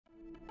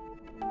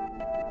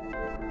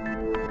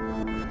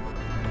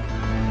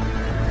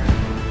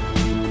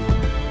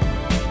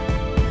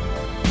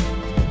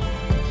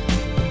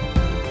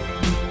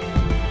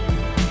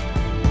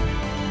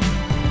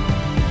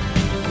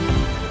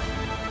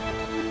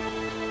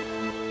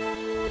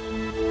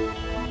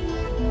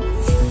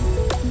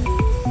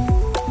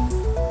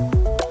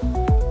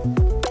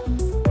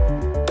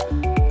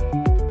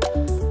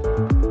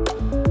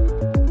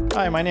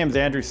my name is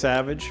Andrew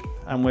Savage.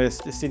 I'm with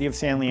the City of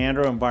San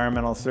Leandro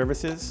Environmental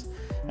Services.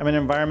 I'm an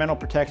environmental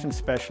protection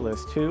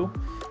specialist too,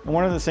 and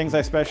one of the things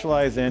I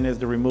specialize in is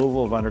the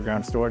removal of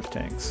underground storage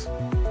tanks.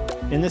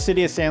 In the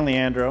City of San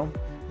Leandro,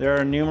 there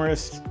are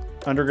numerous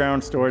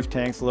underground storage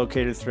tanks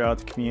located throughout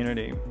the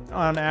community.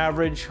 On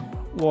average,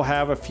 we'll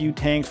have a few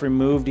tanks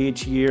removed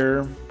each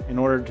year in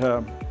order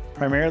to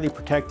primarily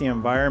protect the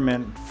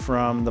environment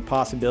from the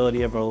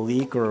possibility of a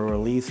leak or a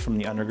release from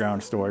the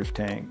underground storage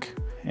tank.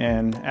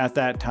 And at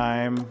that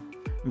time,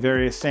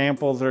 various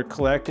samples are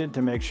collected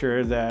to make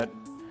sure that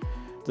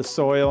the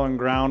soil and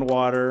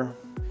groundwater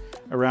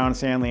around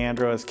San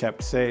Leandro is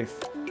kept safe.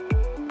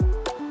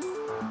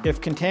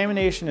 If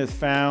contamination is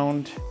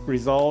found,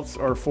 results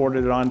are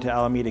forwarded on to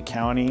Alameda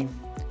County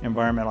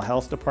Environmental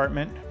Health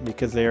Department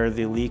because they are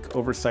the leak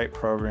oversight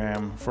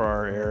program for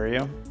our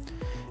area.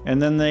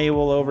 And then they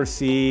will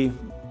oversee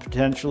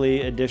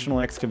potentially additional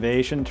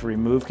excavation to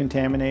remove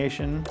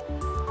contamination.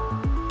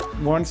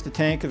 Once the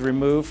tank is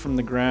removed from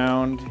the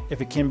ground, if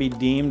it can be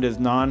deemed as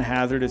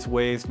non-hazardous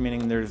waste,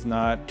 meaning there's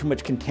not too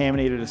much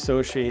contaminated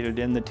associated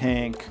in the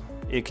tank,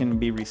 it can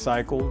be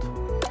recycled.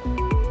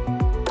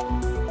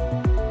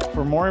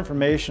 For more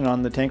information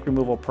on the tank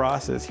removal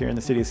process here in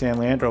the City of San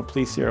Leandro,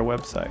 please see our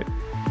website.